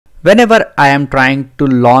Whenever I am trying to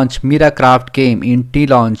launch Miracraft game in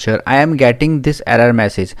TLauncher, I am getting this error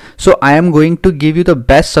message. So I am going to give you the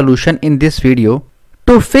best solution in this video.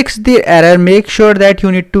 To fix the error, make sure that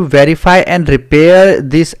you need to verify and repair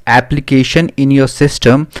this application in your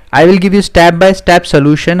system. I will give you step-by-step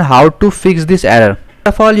solution how to fix this error.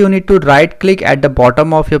 First of all, you need to right click at the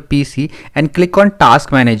bottom of your PC and click on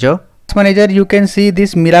Task Manager. Manager, you can see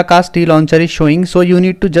this Miracast TLauncher is showing, so you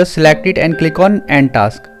need to just select it and click on End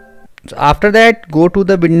Task. So after that, go to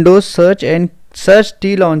the Windows search and search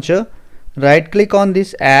TLauncher. Right click on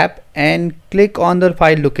this app and click on the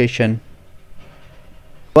file location.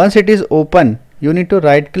 Once it is open, you need to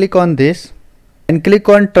right click on this and click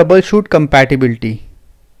on Troubleshoot Compatibility.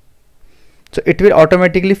 So it will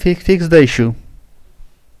automatically fix the issue.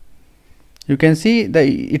 You can see that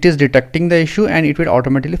it is detecting the issue and it will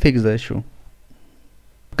automatically fix the issue.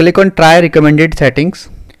 Click on Try Recommended Settings.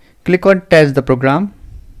 Click on Test the program.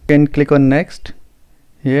 You can click on Next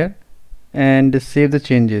here and save the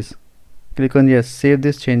changes. Click on Yes, save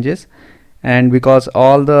these changes. And because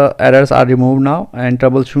all the errors are removed now and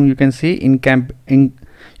troubleshooting, you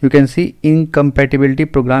can see incompatibility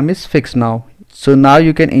program is fixed now. So now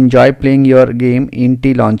you can enjoy playing your game in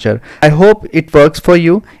TLauncher. I hope it works for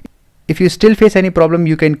you. If you still face any problem,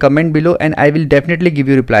 you can comment below and I will definitely give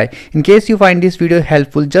you reply. In case you find this video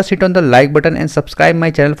helpful, just hit on the like button and subscribe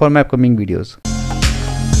my channel for my upcoming videos.